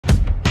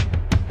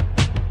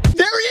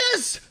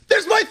Yes!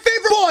 There's my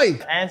favorite boy!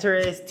 The answer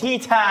is tea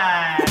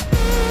time.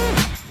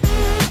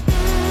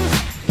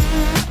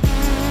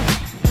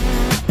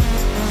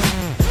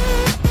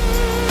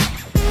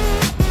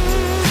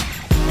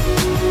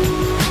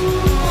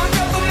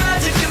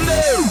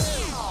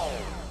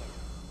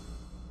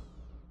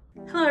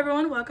 Hello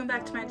everyone, welcome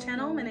back to my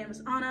channel. My name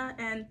is Anna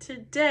and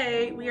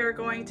today we are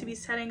going to be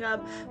setting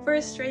up for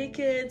Stray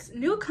Kids'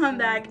 new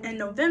comeback in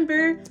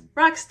November,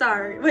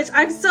 RockStar, which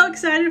I'm so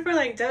excited for.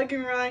 Like, don't get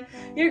me wrong,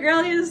 your girl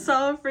is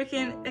so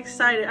freaking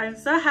excited. I'm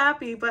so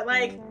happy, but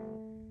like,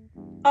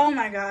 oh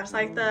my gosh,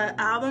 like the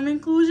album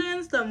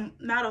inclusions, the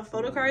amount of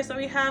photocards that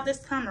we have this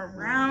time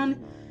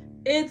around,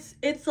 it's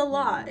a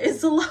lot.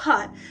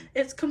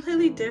 It's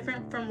completely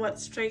different from what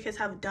Stray Kids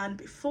have done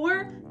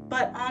before,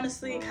 but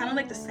honestly kind of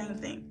like the same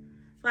thing.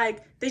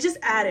 Like, they just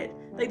added.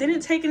 Like, they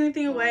didn't take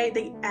anything away,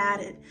 they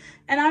added.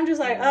 And I'm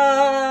just like,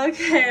 oh,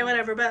 okay,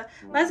 whatever. But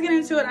let's get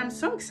into it. I'm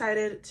so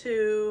excited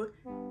to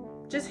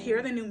just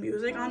hear the new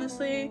music,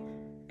 honestly,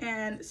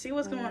 and see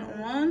what's going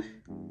on.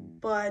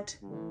 But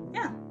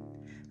yeah,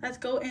 let's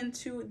go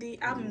into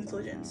the album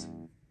inclusions.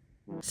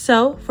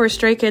 So, for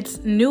Stray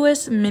Kids'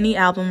 newest mini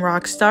album,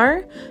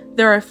 RockStar,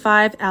 there are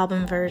 5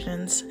 album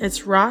versions.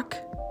 It's Rock,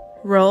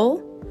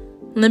 Roll,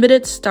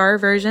 Limited Star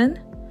version,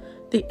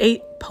 the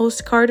 8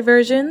 postcard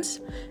versions,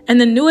 and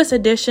the newest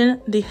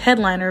edition, the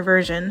headliner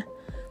version.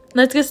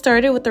 Let's get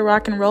started with the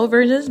rock and roll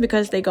versions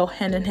because they go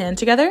hand in hand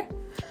together.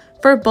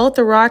 For both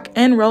the rock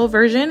and roll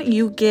version,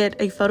 you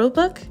get a photo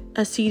book,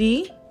 a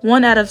CD,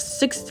 1 out of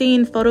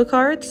 16 photo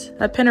cards,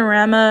 a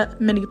panorama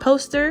mini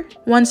poster,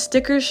 1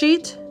 sticker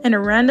sheet, and a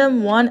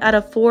random 1 out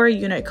of 4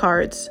 unit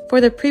cards. For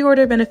the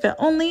pre-order benefit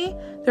only,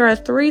 there are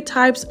 3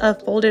 types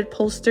of folded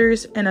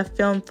posters and a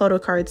film photo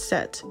card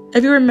set.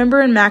 If you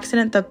remember in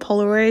Maxident the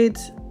Polaroids,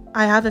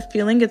 I have a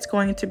feeling it's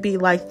going to be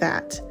like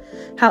that.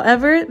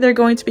 However, they're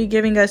going to be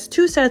giving us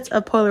 2 sets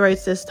of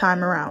Polaroids this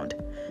time around.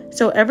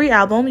 So every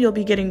album, you'll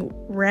be getting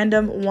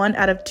random 1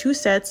 out of 2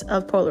 sets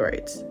of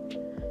Polaroids.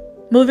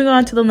 Moving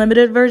on to the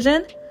limited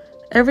version,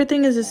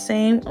 everything is the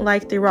same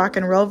like the rock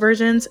and roll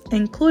versions,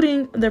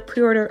 including the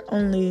pre-order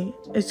only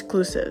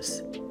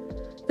exclusives.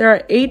 There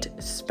are 8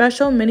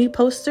 special mini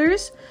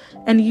posters,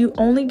 and you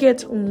only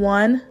get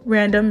 1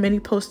 random mini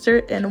poster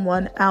in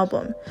 1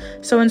 album.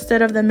 So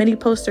instead of the mini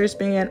posters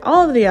being in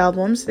all of the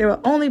albums, they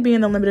will only be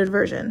in the limited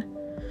version.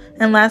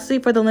 And lastly,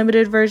 for the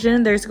limited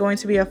version, there's going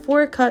to be a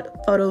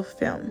 4-cut photo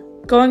film.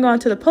 Going on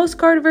to the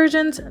postcard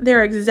versions,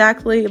 they're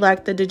exactly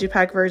like the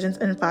Digipack versions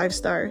in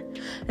 5-star.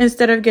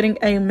 Instead of getting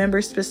a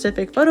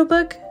member-specific photo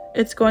book,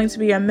 it's going to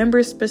be a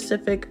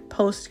member-specific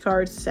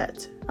postcard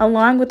set.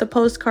 Along with the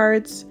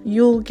postcards,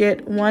 you'll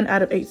get 1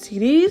 out of 8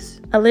 CDs,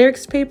 a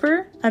lyrics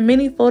paper, a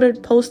mini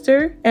folded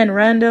poster, and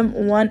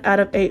random 1 out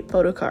of 8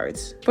 photo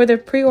cards. For the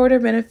pre-order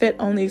benefit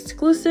only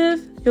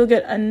exclusive, you'll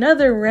get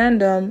another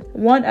random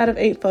 1 out of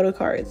 8 photo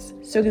cards.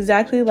 So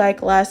exactly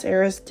like last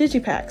era's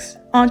Digipacks.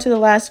 On to the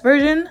last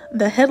version,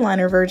 the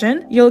headliner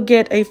version. You'll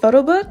get a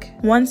photo book,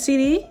 1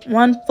 CD,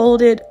 1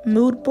 folded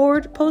mood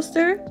board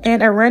poster,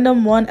 and a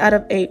random 1 out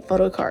of 8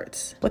 photo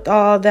cards. With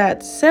all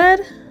that said,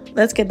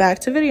 let's get back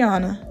to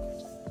Videana.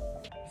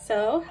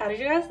 So, how did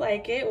you guys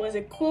like it? Was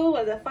it cool?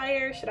 Was it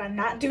fire? Should I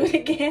not do it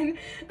again?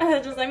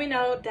 Just let me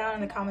know down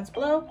in the comments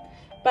below.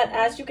 But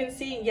as you can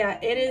see, yeah,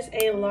 it is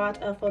a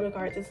lot of photo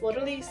cards. It's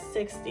literally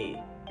 60,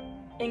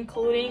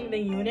 including the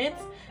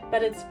units,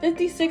 but it's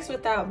 56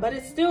 without. But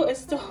it's still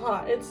a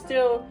lot. It's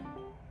still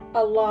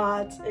a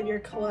lot if you're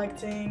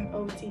collecting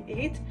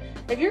OT8.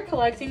 If you're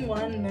collecting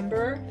 1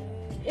 member,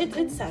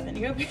 it's 7.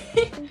 You'll be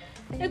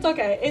it's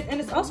okay. And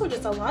it's also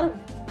just a lot of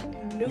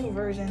new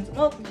versions.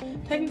 Well,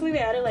 technically they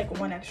added like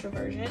 1 extra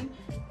version,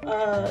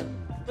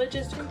 but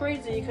just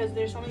crazy because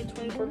there's only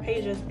 24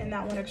 pages in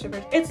that 1 extra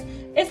version.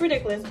 It's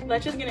ridiculous.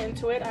 Let's just get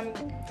into it.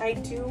 I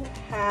do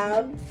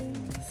have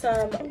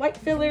some white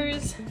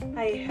fillers.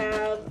 I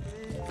have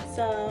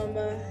some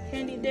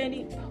handy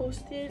dandy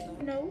post-it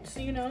notes,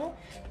 you know,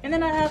 and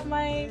then I have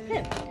my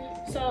pen.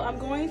 So I'm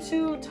going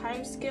to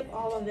time skip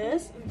all of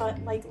this,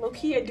 but like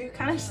low-key I do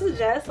kind of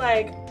suggest,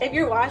 like, if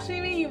you're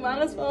watching me, you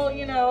might as well,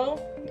 you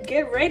know,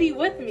 get ready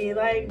with me.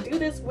 Like, do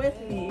this with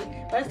me.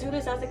 Let's do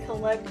this as a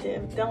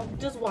collective. Don't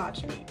just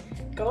watch me.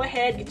 Go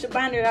ahead, get your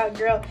binder out,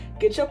 girl.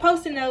 Get your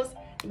post-it notes,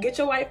 get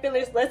your white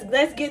fillers.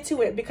 Let's get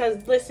to it,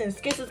 because listen,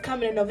 Skits is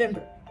coming in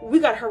November. We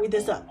gotta hurry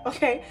this up,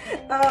 okay?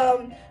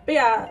 But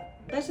yeah,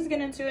 let's just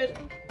get into it.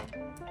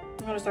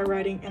 I'm gonna start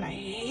writing, and I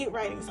hate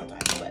writing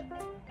sometimes, but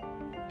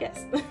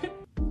yes.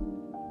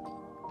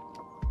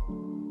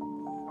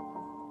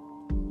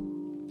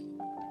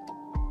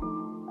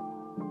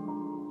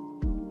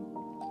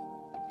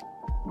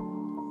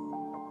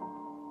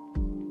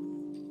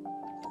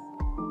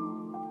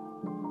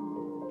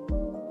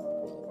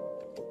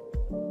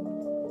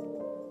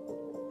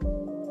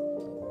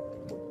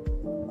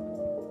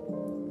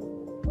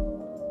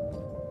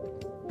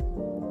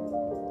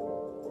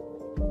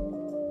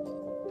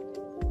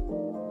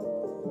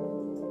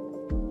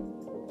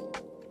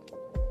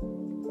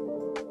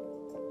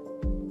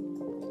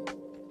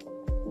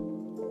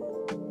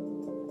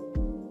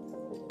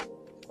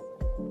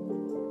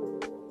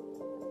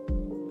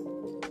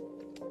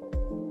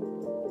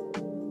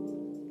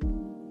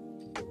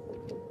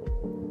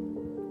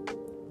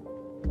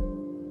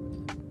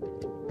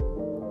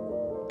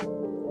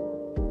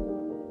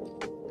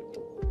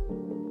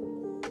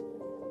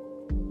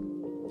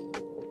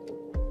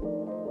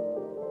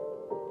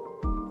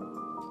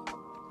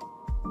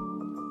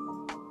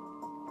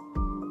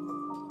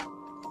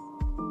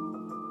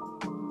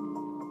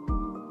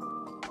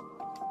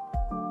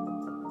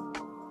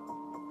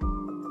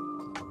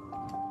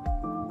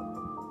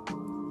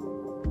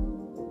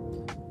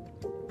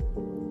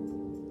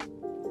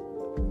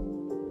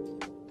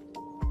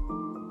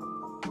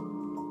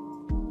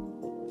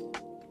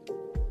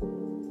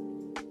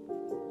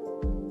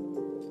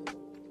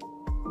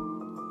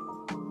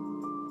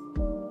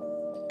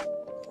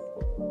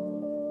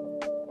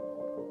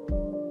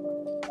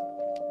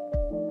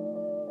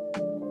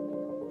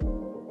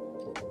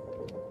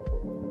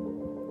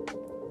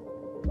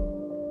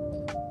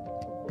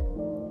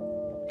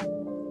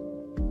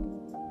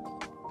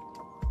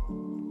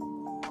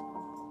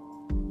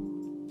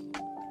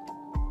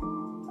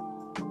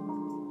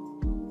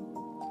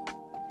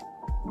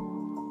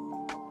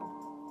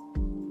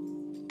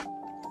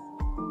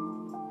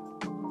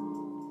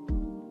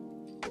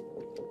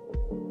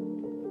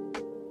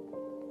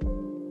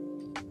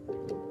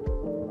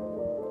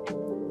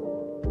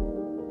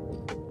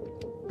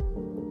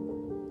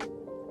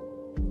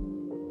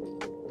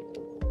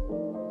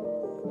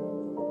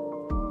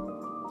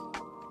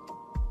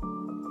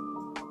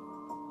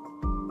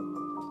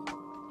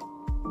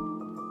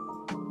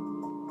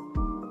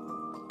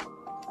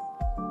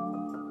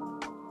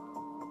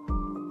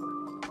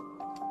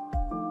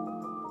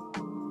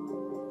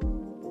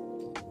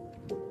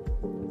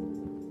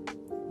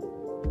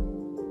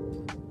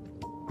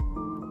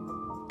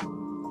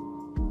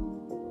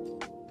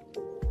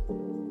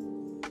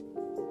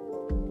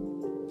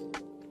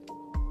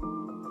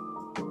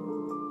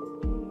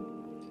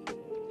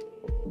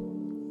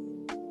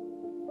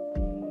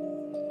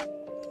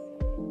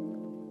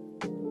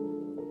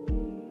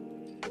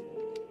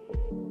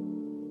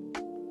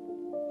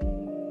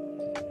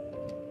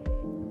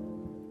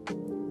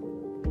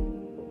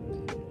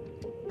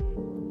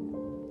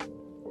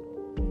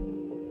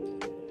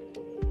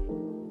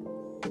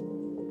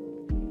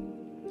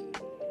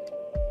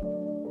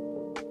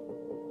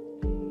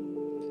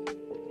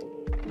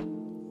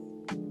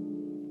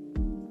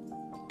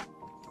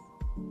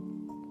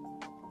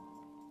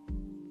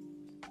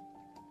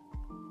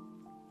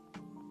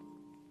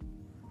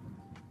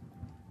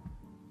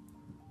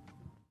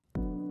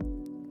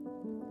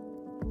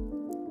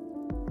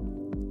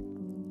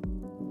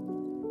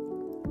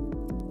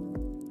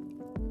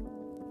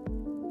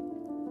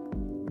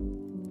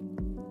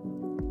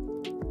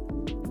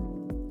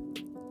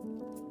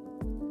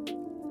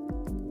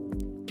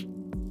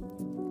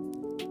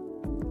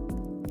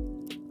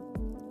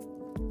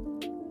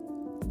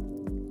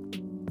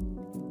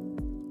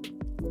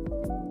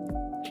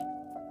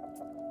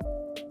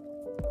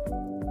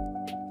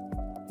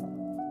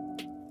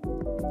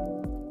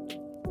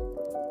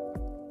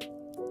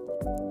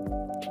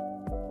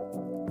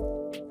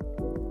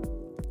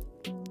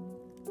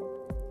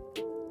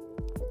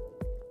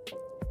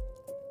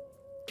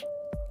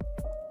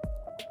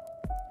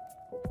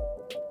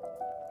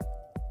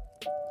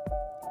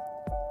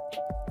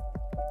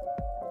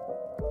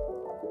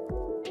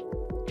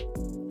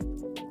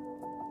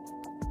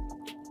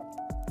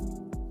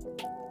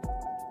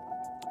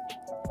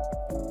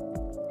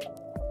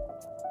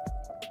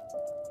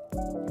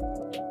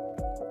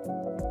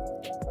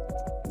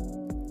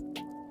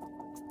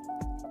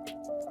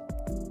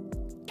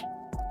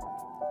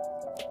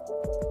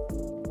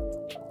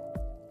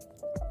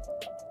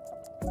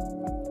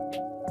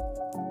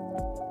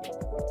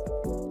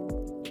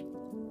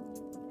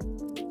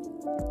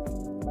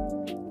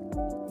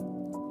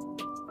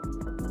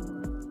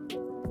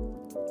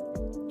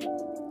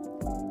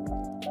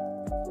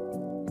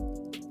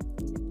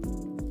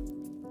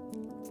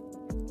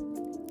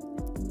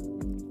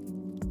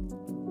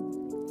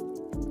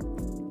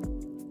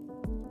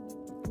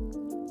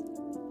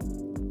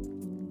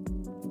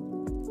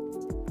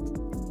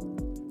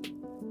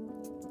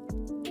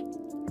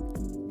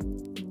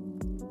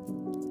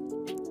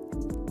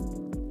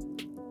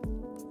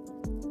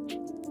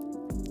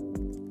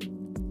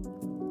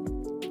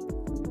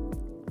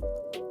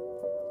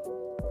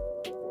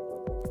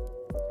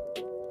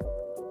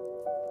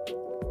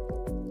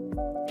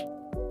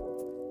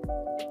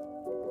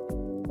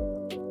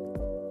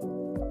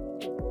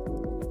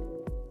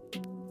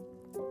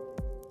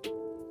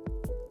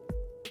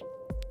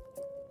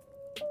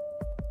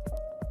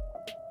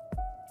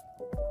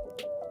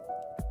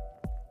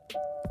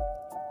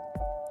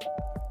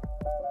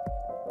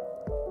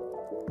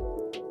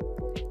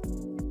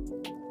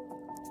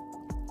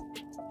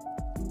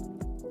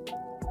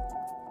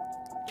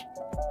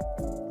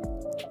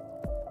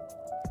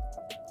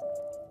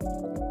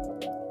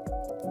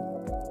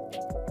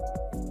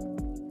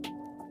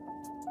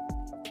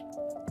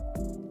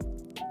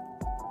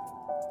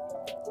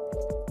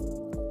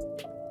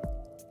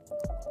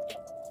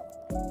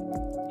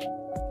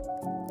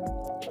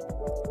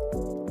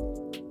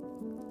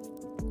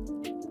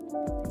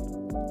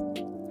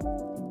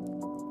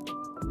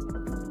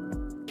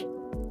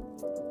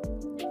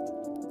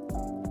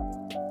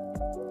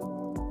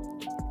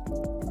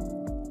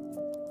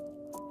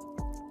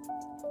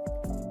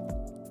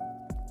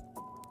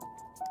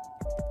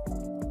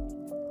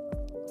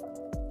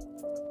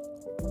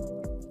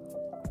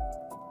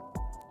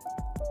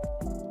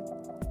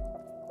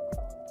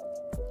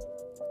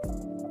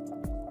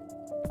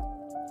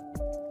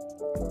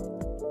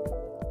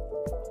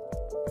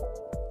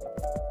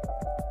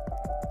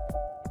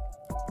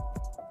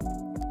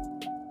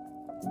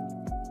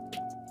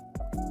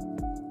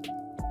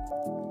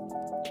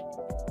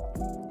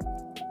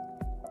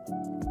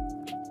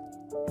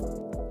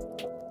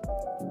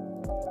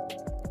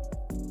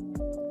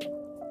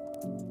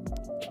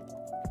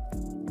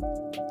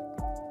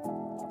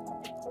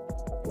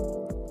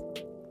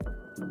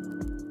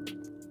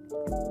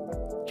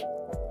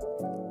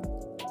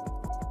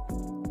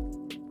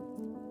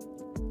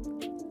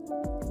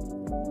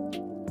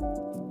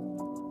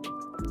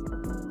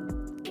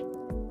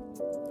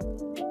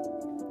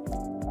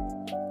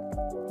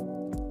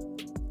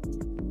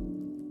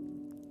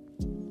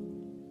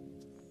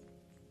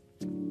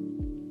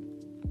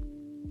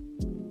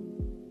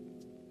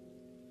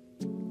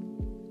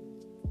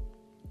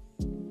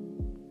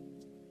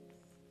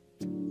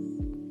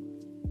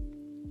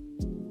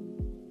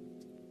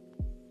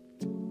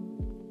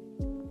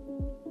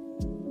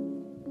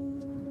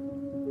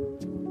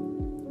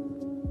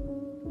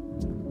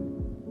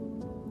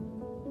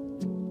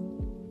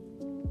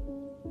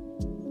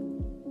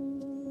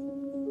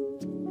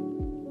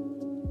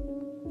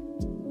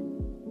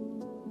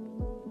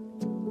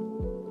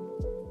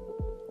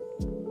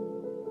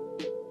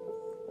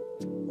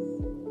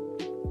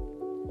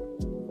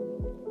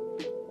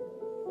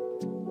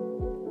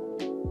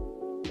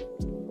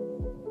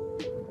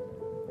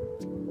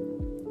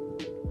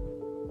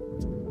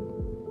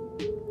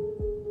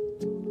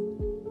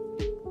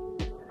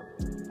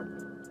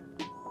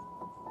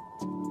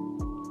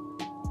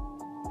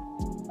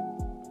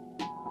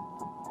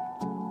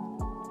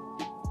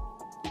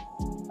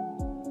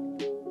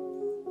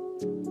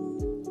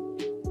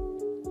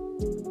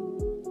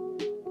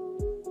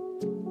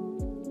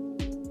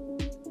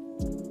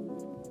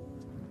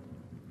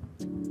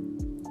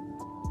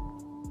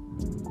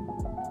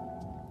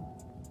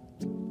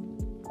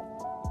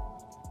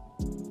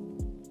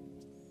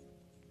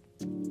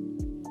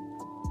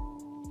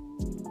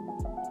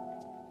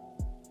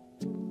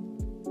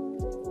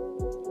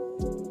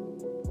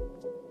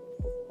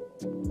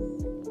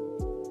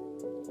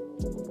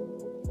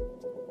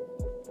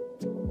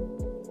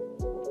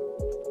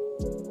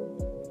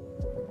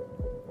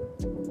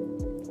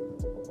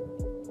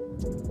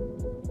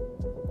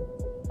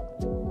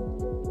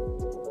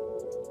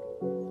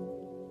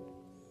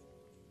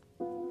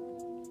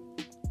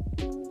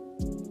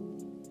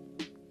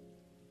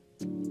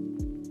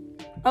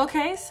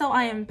 Okay, so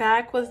I am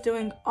back with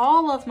doing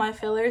all of my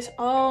fillers.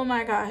 Oh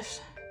my gosh,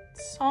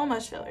 so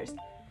much fillers.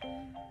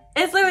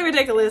 It's literally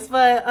ridiculous,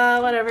 but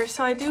whatever.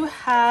 So I do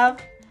have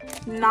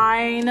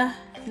nine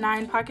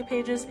pocket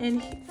pages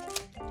in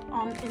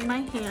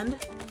my hand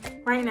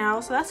right now,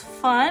 so that's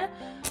fun.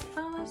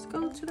 Let's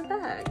go to the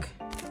back.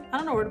 I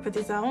don't know where to put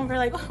these out. We're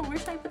like, oh, where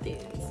should I put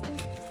these?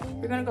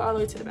 We're gonna go all the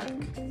way to the back.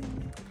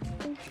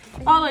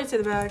 All the way to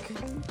the back.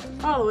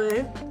 All the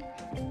way.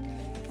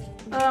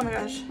 Oh my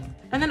gosh.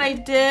 And then I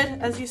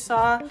did, as you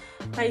saw,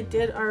 I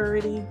did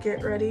already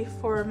get ready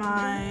for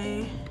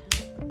my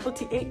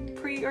OT8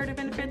 pre-order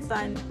benefits that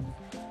I'm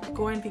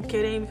going to be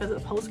getting because of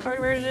the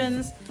postcard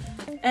versions.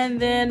 And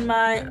then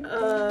my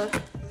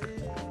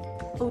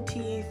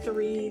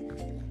OT3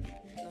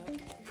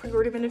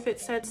 pre-order benefit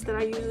sets that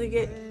I usually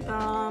get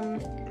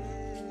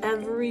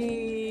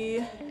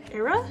every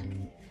era.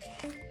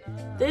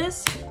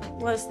 This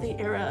was the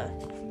era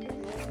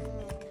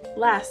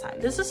last time.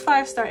 This is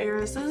 5-star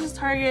eras. This is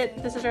Target,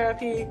 this is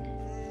RP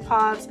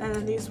Pops, and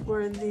then these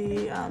were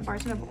the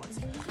Barnes & Noble ones.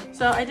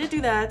 So I did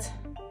do that.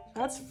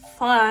 That's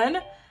fun.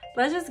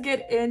 Let's just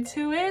get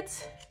into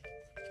it.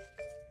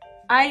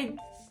 I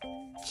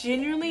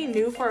genuinely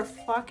knew for a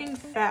fucking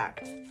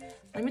fact,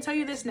 let me tell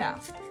you this now,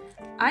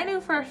 I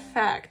knew for a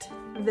fact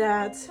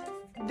that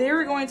they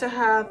were going to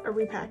have a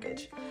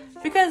repackage.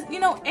 Because, you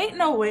know, ain't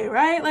no way,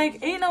 right?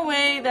 Like, ain't no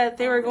way that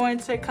they were going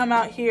to come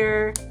out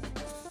here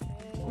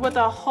with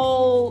a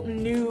whole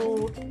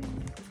new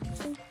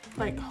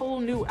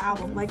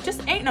album. Like,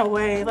 just ain't no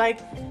way. Like,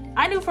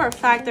 I knew for a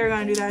fact they were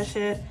gonna do that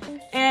shit.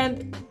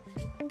 And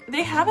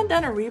they haven't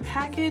done a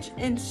repackage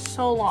in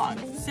so long,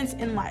 since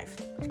In Life.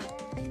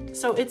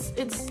 So it's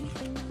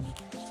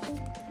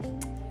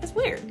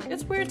weird.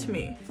 It's weird to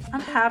me.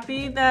 I'm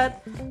happy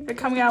that they're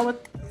coming out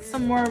with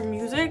some more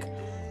music,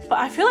 but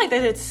I feel like they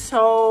did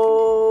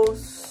so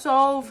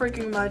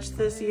freaking much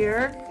this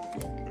year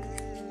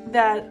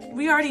that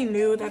we already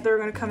knew that they were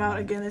gonna come out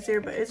again this year,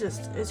 but it's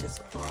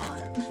just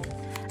fun.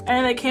 And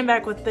then they came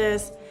back with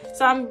this.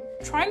 So I'm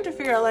trying to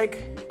figure out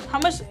like how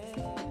much,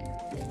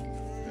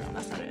 no,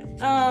 that's not it.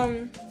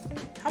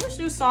 how much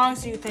new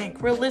songs do you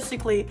think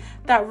realistically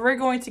that we're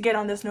going to get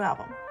on this new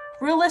album?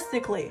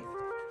 Realistically,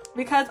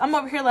 because I'm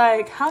over here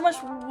like, how much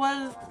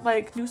was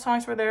like new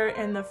songs were there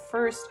in the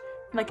first,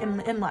 like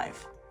in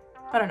live?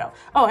 I don't know.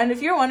 Oh, and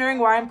if you're wondering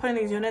why I'm putting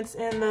these units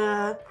in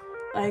the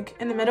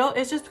middle,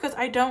 it's just because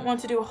I don't want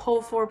to do a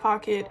whole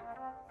 4-pocket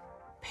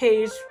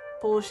page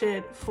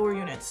bullshit 4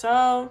 units.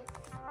 So,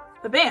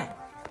 but bam,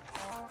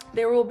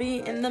 they will be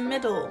in the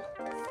middle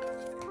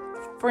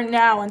for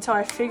now until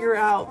I figure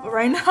out. But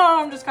right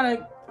now, I'm just kind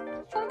of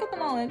trying to get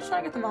them all in. Just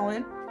trying to get them all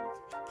in.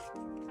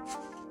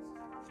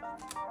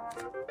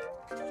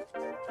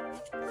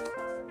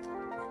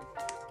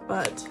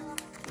 But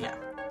yeah,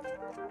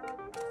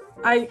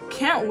 I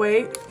can't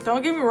wait.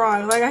 Don't get me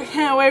wrong, like I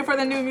can't wait for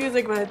the new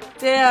music, but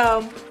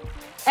damn.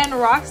 And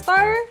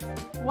RockStar,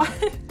 what?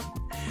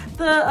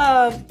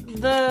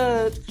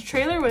 The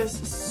trailer was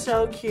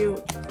so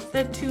cute.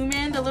 The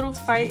two-man, the little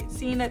fight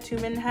scene that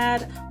two-men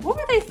had. What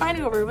were they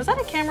fighting over? Was that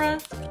a camera?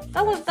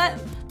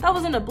 That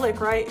wasn't a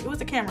blick, right? It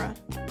was a camera.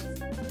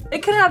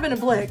 It could have been a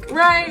blick,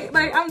 right?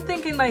 Like I'm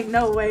thinking like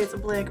no way it's a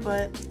blick,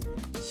 but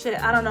shit,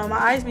 I don't know. My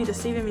eyes be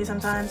deceiving me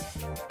sometimes.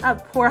 I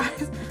have poor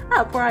eyes. I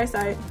have poor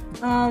eyesight.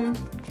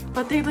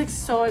 But they look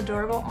so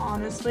adorable,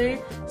 honestly.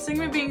 Seeing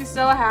me being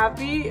so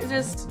happy, it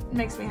just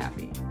makes me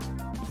happy.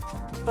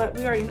 But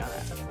we already know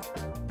that.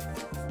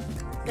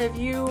 If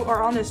you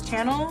are on this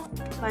channel,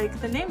 like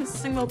the name is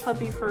Single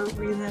Puppy for a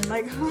reason.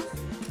 Like,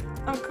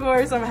 of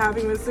course I'm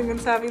happy when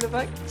Single's happy the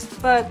fuck.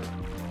 But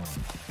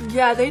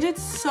yeah, they did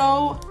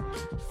so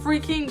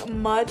freaking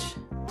much.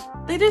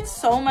 They did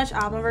so much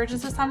album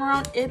versions this time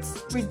around.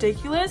 It's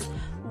ridiculous.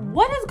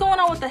 What is going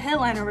on with the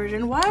headliner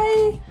version?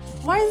 Why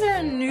is there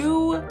a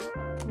new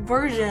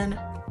version,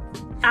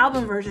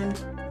 album version?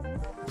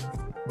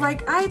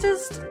 Like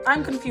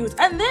I'm confused.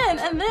 And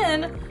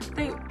then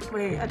they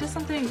wait, I did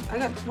something. I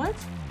got what?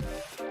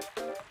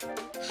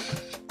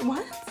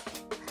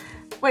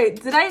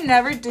 Wait, did I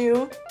never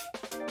do?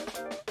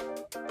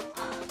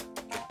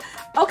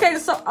 Okay,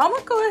 so I'm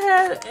gonna go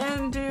ahead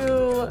and do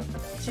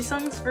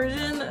Jisung's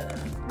version,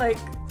 like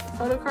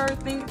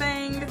photocard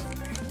thing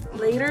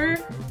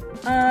later.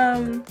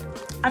 I'm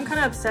kind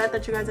of upset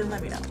that you guys didn't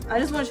let me know. I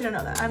just want you to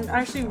know that. I'm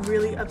actually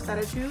really upset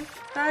at you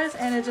guys,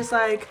 and it's just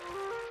like,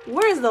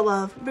 where's the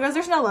love? Because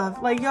there's no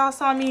love. Like, y'all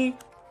saw me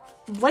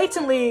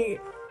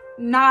blatantly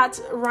not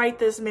write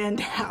this man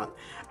down.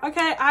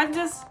 Okay,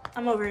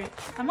 I'm over it.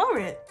 I'm over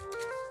it.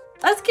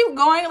 Let's keep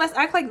going. Let's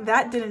act like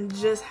that didn't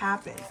just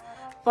happen.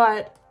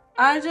 But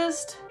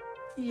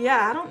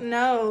yeah, I don't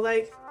know.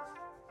 Like,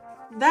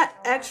 that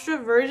extra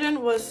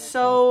version was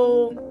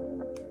so,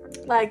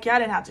 like, y'all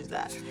didn't have to do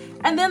that.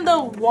 And then the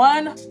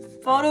one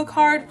photo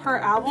card per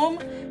album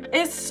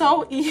is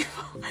so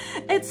evil.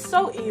 It's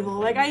so evil.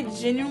 Like, I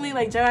genuinely,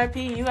 like,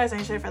 JYP, you guys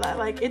ain't shit for that.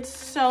 Like, it's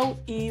so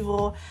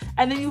evil.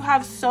 And then you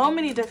have so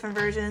many different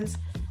versions.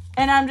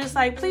 And I'm just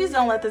like, please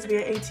don't let this be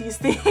an ATEEZ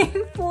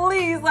thing.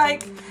 Please.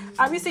 Like,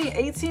 I be seeing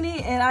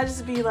ATEEZ and I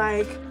just be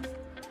like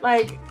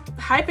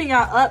hyping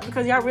y'all up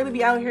because y'all really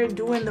be out here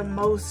doing the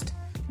most.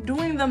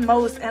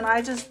 And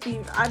I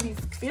be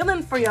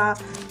feeling for y'all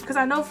because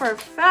I know for a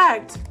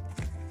fact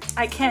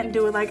I can't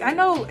do it. Like, I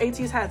know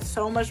ATEEZ had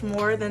so much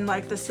more than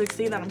like the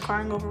 60 that I'm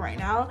crying over right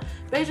now,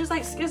 but it's just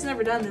like Skip's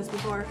never done this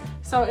before,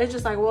 so it's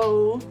just like,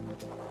 whoa,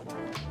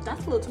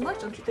 that's a little too much,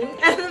 don't you think?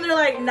 And then they're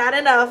like, not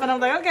enough, and I'm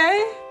like,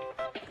 okay,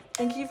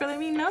 thank you for letting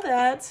me know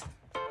that.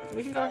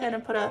 We can go ahead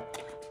and put a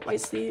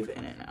white sleeve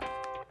in it now.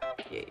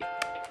 Yay.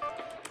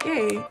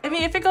 I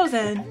mean, if it goes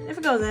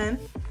in,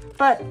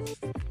 but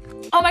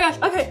oh my gosh,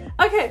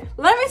 okay,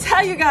 let me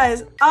tell you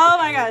guys, oh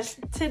my gosh,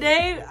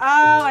 today,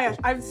 oh my gosh,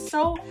 I'm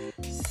so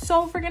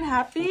freaking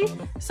happy.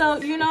 So,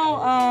 you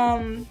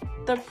know,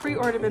 the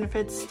pre-order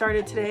benefits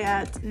started today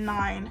at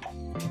 9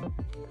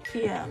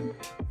 p.m.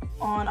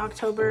 on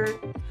October,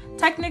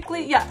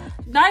 technically, yeah,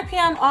 9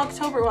 p.m.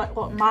 October,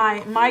 well,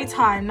 my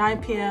time,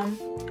 9 p.m.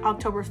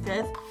 October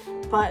 5th,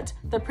 but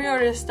the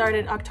pre-order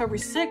started October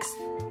 6th,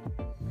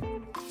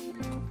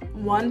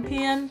 1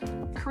 p.m.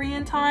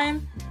 Korean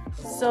time.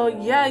 So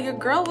yeah, your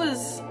girl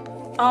was,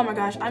 oh my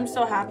gosh, I'm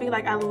so happy.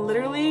 Like, I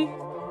literally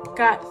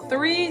got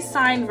 3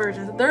 signed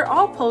versions. They're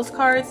all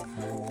postcards,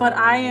 but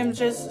I am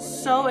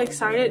just so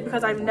excited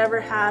because I've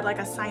never had like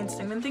a signed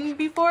statement thing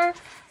before.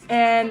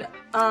 And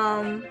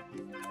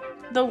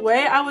the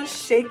way I was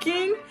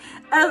shaking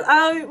as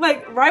I,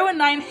 like, right when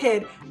 9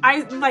 hit,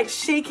 I'm like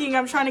shaking,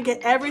 I'm trying to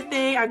get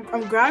everything.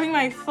 I'm grabbing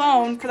my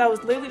phone because I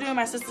was literally doing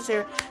my sister's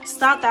hair.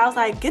 Stopped that, I was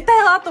like, get the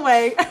hell out the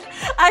way.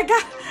 I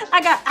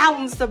got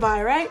albums to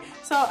buy, right?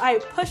 So I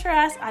pushed her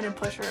ass. I didn't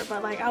push her,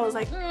 but like I was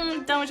like,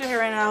 done with your hair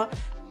right now.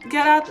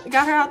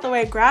 Got her out the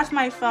way, grabbed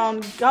my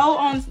phone, go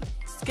on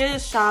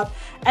Skid's shop,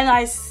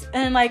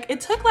 and like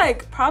it took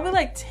like probably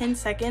like 10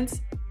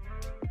 seconds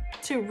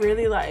to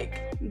really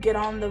like get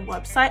on the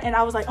website, and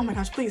I was like, oh my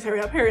gosh, please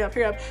hurry up,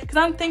 because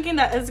I'm thinking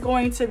that it's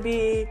going to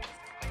be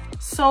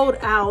sold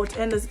out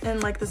in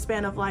like the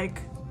span of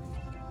like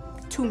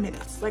 2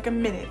 minutes, like a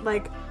minute,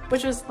 like,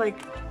 which is like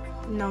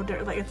no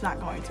dirt, like it's not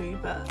going to be,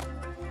 but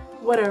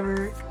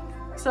whatever.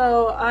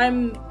 So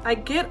I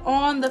get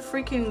on the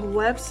freaking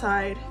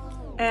website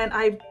and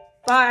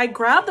I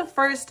grabbed the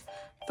first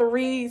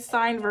 3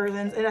 signed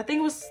versions, and I think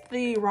it was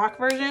the rock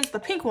versions, the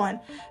pink one,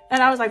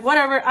 and I was like,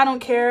 whatever, I don't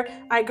care.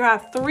 I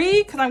grabbed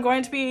 3 because I'm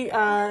going to be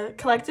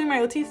collecting my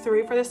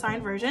OT3 for the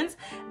signed versions,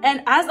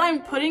 and as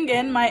I'm putting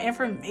in my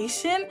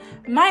information,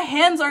 my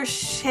hands are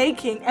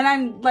shaking, and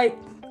I'm like,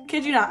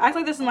 kid you not, act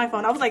like this is my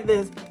phone. I was like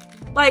this,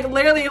 like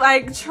literally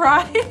like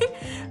trying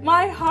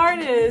my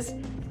hardest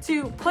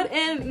to put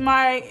in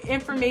my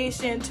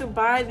information to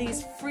buy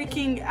these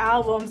freaking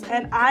albums,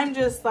 and I'm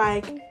just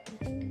like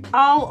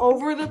all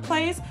over the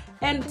place.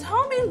 And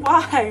tell me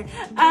why,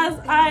 as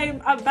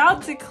I'm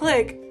about to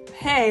click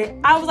pay,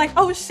 I was like,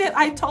 oh shit,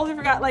 I totally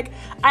forgot, like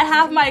I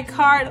have my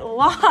card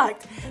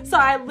locked. So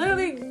I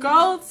literally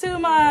go to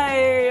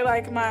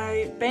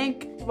my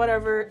bank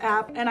whatever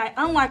app and I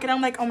unlock it.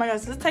 I'm like, oh my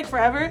gosh, does this take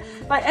forever?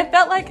 Like it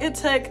felt like it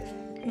took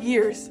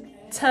years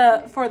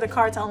for the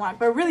card to unlock,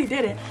 but it really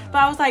didn't.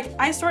 But I was like,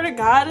 I swear to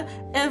God,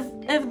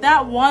 if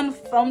that one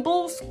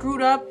fumble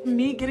screwed up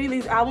me getting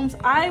these albums,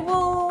 I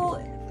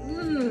will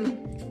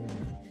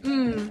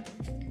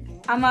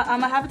I'm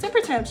gonna have a temper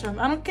tantrum.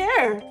 I don't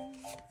care.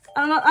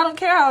 I don't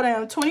care how old I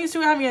am.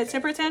 22 having a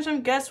temper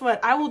tantrum, guess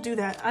what? I will do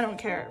that. I don't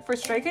care. For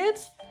Stray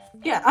Kids?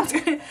 Yeah, I'm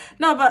just kidding.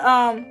 No, but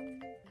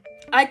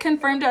I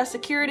confirmed at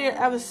security.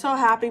 I was so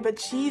happy, but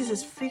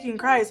Jesus freaking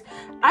Christ.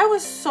 I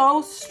was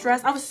so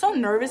stressed. I was so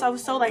nervous. I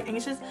was so like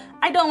anxious.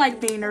 I don't like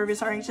being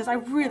nervous or anxious. I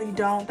really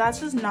don't. That's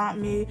just not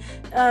me.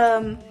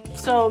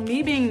 So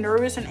me being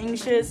nervous and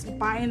anxious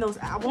buying those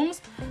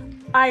albums,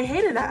 I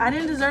hated that. I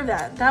didn't deserve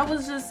that. That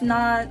was just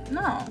not,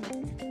 no,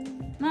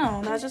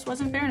 that just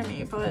wasn't fair to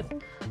me.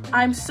 But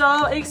I'm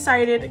so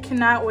excited,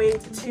 cannot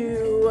wait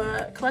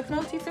to collect my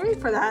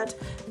OT3 for that.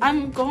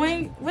 I'm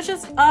going, which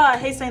is, I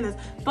hate saying this,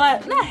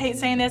 but not hate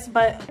saying this,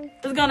 but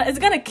it's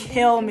gonna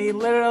kill me,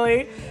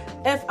 literally.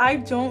 If I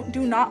do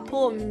not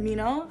pull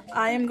Mino,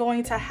 I am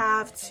going to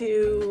have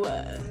to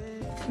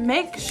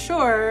make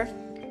sure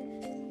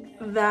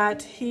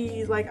that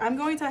he, like, I'm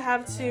going to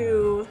have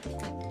to,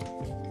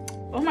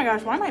 oh my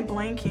gosh, why am I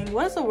blanking?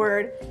 What is the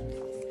word?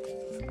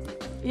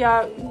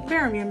 Yeah,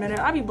 bear with me a minute.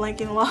 I'll be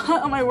blanking a lot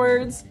on my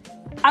words.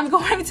 I'm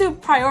going to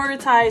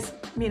prioritize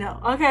Mino.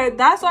 Okay,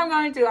 that's what I'm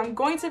going to do. I'm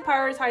going to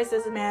prioritize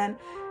this man.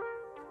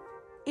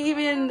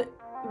 Even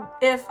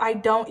if I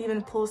don't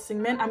even pull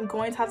Singmin, I'm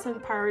going to have to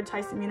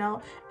prioritize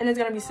Mino. And it's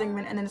going to be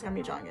Singmin, and then it's going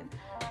to be Jongin.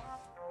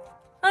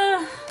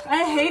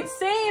 I hate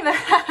saying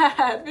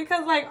that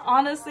because, like,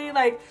 honestly,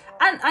 like,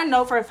 I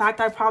know for a fact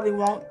I probably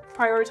won't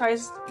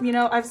prioritize, you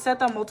know, I've said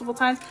that multiple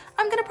times.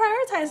 I'm gonna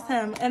prioritize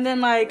him, and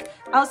then like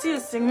I'll see a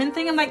Singmin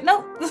thing, I'm like,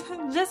 nope,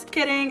 just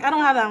kidding, I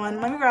don't have that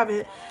one, let me grab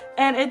it.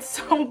 And it's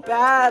so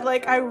bad,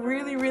 like I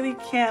really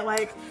can't,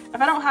 like if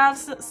I don't have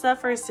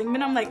stuff for a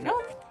Singmin, I'm like,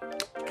 nope,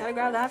 gotta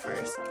grab that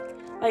first.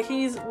 Like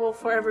will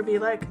forever be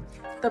like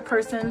the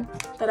person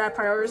that I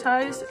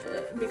prioritize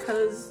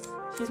because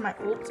he's my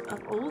ult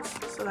of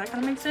ults, so that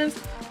kind of makes sense.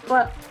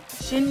 But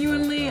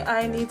genuinely,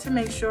 I need to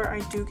make sure I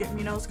do get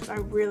Minos because I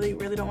really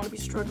don't want to be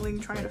struggling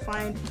trying to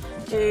find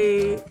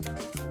a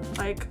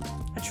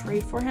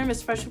trade for him,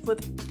 especially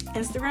with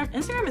Instagram.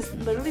 Instagram is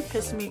literally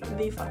pissing me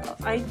the fuck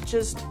off.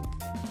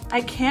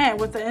 I can't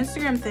with the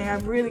Instagram thing. I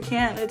really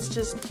can't. It's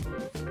just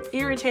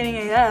irritating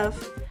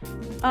AF.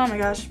 Oh my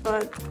gosh,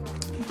 but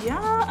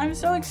yeah, I'm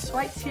so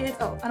excited.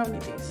 Oh, I don't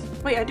need these.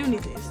 Wait, I do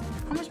need these.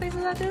 How much space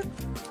does that do?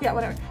 Yeah,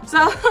 whatever. So,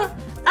 I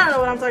don't know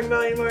what I'm talking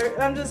about anymore.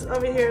 I'm just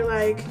over here,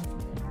 like,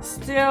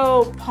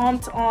 still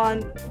pumped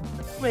on...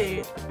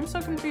 Wait, I'm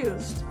so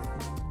confused.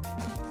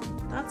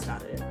 That's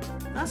not it.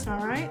 That's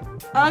not right.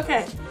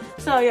 Okay,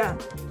 so yeah.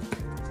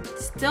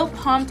 Still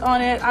pumped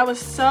on it. I was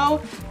so...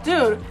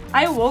 Dude,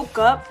 I woke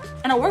up,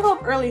 and I woke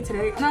up early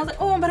today, and I was like,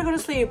 oh, I'm about to go to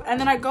sleep. And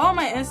then I go on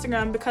my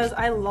Instagram because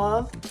I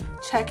love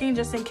checking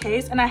just in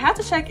case. And I have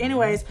to check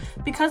anyways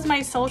because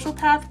my social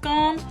path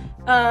gone.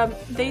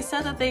 They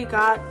said that they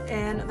got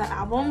in the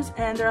albums,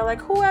 and they're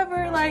like,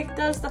 whoever like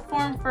does the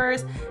form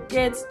first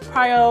gets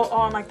prio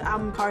on like the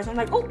album cards. I'm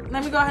like, oh,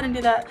 let me go ahead and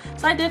do that.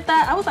 So I did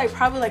that. I was like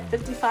probably like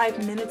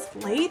 55 minutes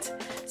late,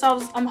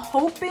 so I'm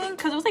hoping,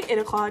 because it was like 8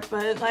 o'clock,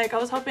 but like I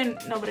was hoping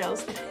nobody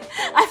else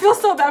I feel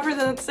so bad for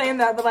them saying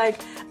that, but like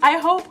I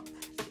hope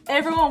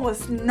everyone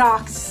was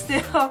knocked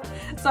still,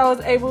 so I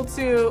was able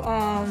to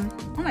oh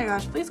my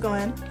gosh, please go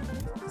in.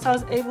 So I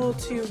was able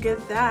to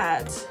get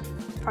that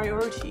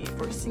priority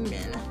for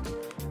Singmin,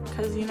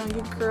 because you know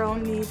your girl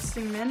needs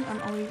Singmin.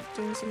 I'm only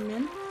doing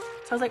Singmin,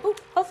 so I was like, oh,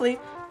 hopefully.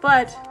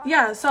 But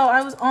yeah, so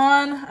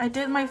I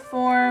did my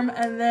form,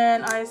 and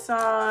then I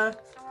saw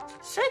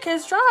Stray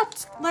Kids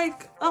dropped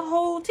like a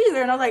whole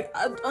teaser, and I was like,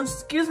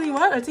 excuse me,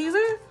 what, a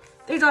teaser?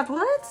 They dropped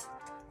what?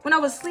 When I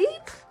was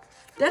asleep?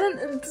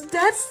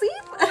 Dead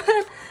sleep?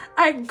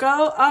 I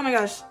go, oh my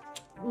gosh,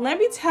 let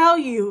me tell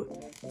you,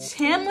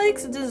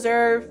 Chanlix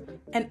deserve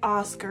an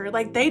Oscar.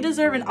 Like, they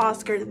deserve an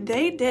Oscar.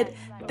 They did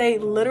they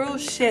literal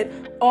shit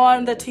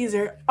on the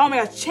teaser. Oh my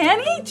gosh,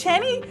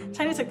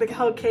 Channy took the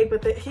whole cake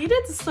with it. He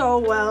did so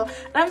well,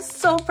 and I'm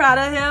so proud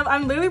of him.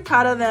 I'm literally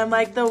proud of them,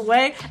 like the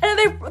way, and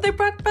they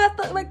brought back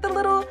the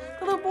little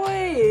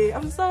boy.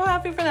 I'm so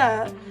happy for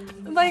that.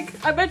 Like,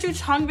 I bet you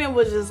Changbin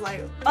was just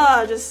like,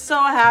 just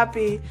so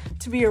happy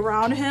to be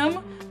around him.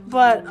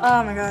 But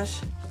oh my gosh,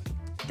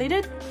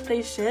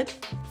 they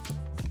shit.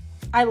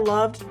 I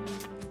loved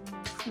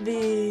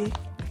the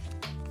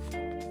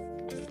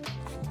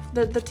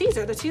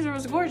teaser. The teaser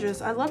was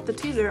gorgeous. I loved the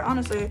teaser,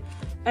 honestly.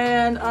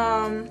 And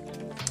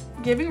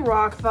giving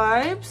rock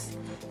vibes.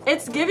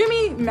 It's giving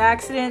me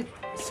Maxident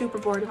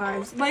Superboard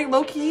vibes. Like,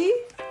 low-key,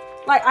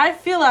 like, I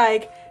feel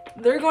like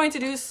they're going to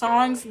do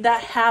songs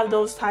that have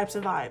those types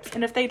of vibes.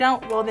 And if they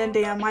don't, well then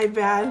damn, my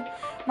bad.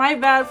 My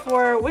bad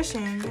for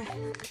wishing.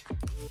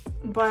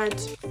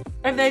 But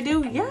if they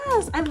do,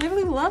 yes, I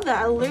literally love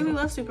that. I literally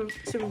love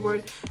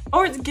Superboard.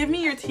 Or it's Give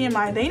Me Your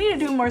TMI. They need to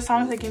do more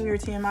songs like Give Me Your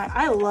TMI.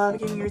 I love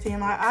Give Me Your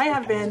TMI. I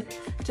have been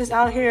just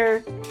out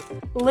here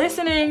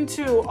listening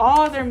to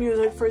all their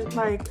music for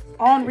like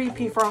on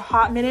repeat for a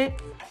hot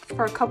minute,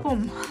 for a couple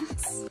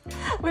months,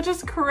 which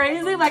is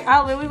crazy. Like,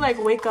 I literally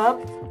like wake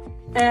up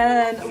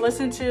and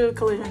listen to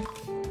Collision.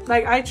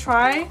 Like, I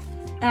try,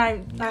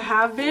 and I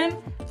have been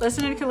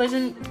listening to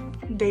Collision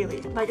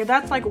daily. Like,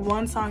 that's like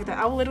one song that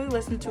I will literally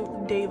listen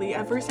to daily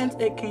ever since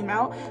it came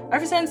out.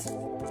 Ever since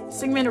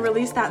Sigmund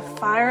released that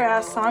fire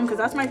ass song, because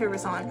that's my favorite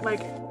song,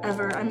 like,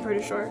 ever. I'm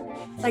pretty sure,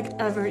 like,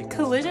 ever.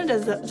 Collision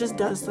just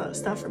does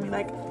stuff for me.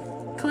 Like,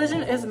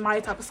 Collision is my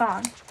type of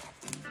song.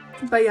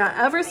 But yeah,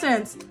 ever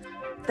since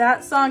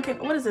that song came,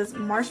 what is this,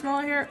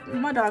 Marshmallow here?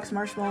 My dog's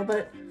Marshmallow,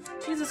 but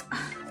Jesus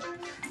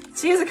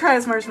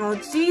Christ,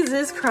 Marshmallow,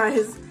 Jesus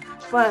Christ.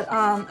 But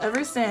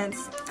ever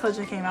since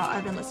Collision came out,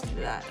 I've been listening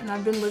to that, and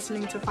I've been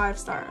listening to 5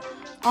 Star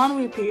on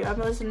repeat. I've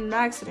been listening to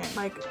Accident,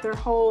 like their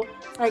whole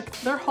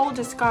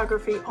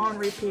discography on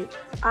repeat.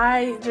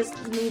 I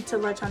just need to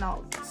let y'all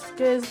know,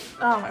 Skiz,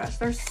 oh my gosh,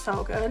 they're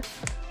so good.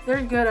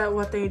 They're good at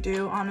what they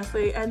do,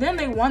 honestly. And then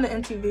they won the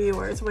MTV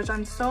Awards, which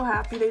I'm so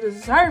happy. They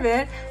deserve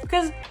it,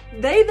 because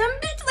they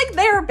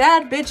are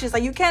bad bitches.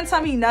 Like, you can't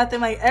tell me nothing.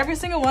 Like, every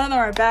single one of them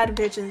are bad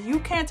bitches. You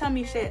can't tell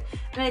me shit.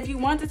 And if you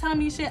want to tell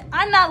me shit,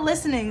 I'm not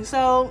listening.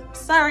 So,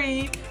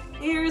 sorry.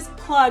 Ears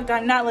plugged.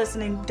 I'm not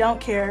listening. Don't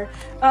care.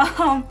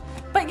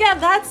 But yeah,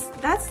 that's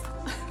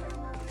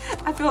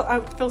I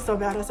feel so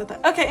bad I said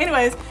that. Okay,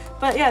 anyways,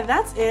 but yeah,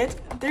 that's it.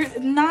 There's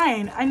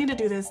 9. I need to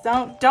do this.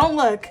 Don't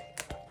look.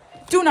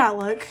 Do not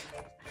look.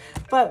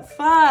 But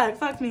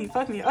fuck me.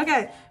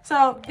 Okay,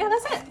 so yeah,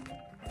 that's it.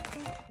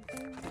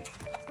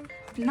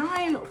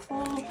 9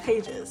 full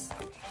pages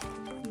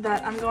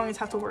that I'm going to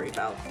have to worry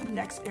about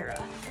next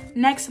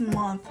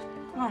month.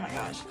 Oh my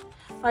gosh.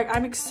 Like,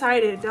 I'm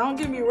excited. Don't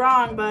get me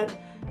wrong, but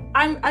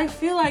I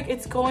feel like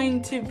it's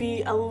going to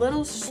be a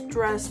little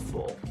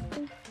stressful,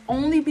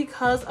 only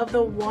because of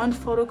the one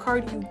photo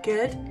card you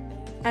get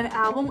an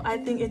album. I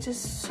think it's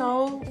just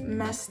so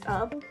messed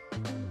up.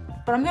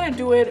 But I'm gonna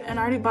do it, and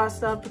I already bought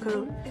stuff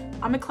because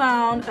I'm a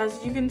clown, as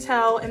you can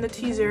tell in the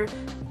teaser.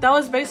 That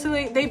was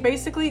they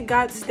basically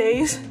got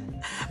stays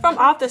from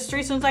off the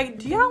streets and was like,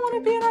 do y'all want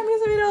to be in our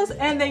music videos?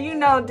 And then, you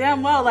know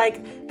damn well,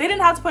 like, they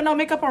didn't have to put no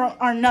makeup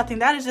or nothing.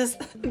 That is just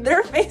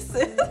their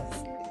faces.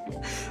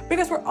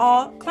 Because we're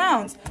all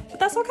clowns. But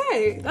that's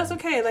okay. That's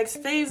okay. Like,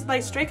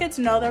 Stray Kids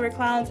know that we're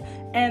clowns,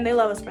 and they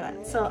love us for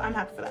that. So I'm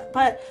happy for that.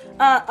 But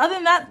other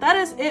than that, that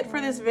is it for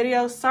this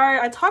video. Sorry,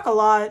 I talk a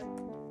lot.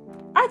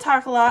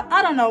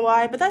 I don't know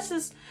why, but that's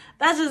just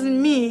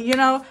me, you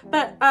know.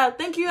 But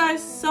thank you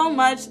guys so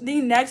much.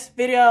 The next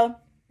video,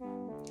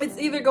 it's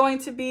either going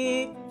to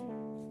be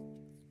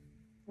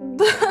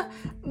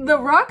the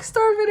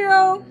RockStar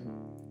video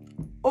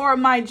or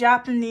my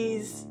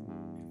Japanese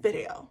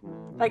video,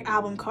 like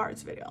album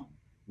cards video.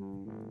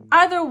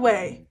 Either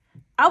way,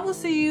 I will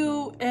see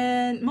you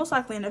most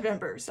likely in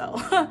November. So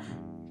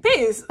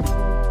peace.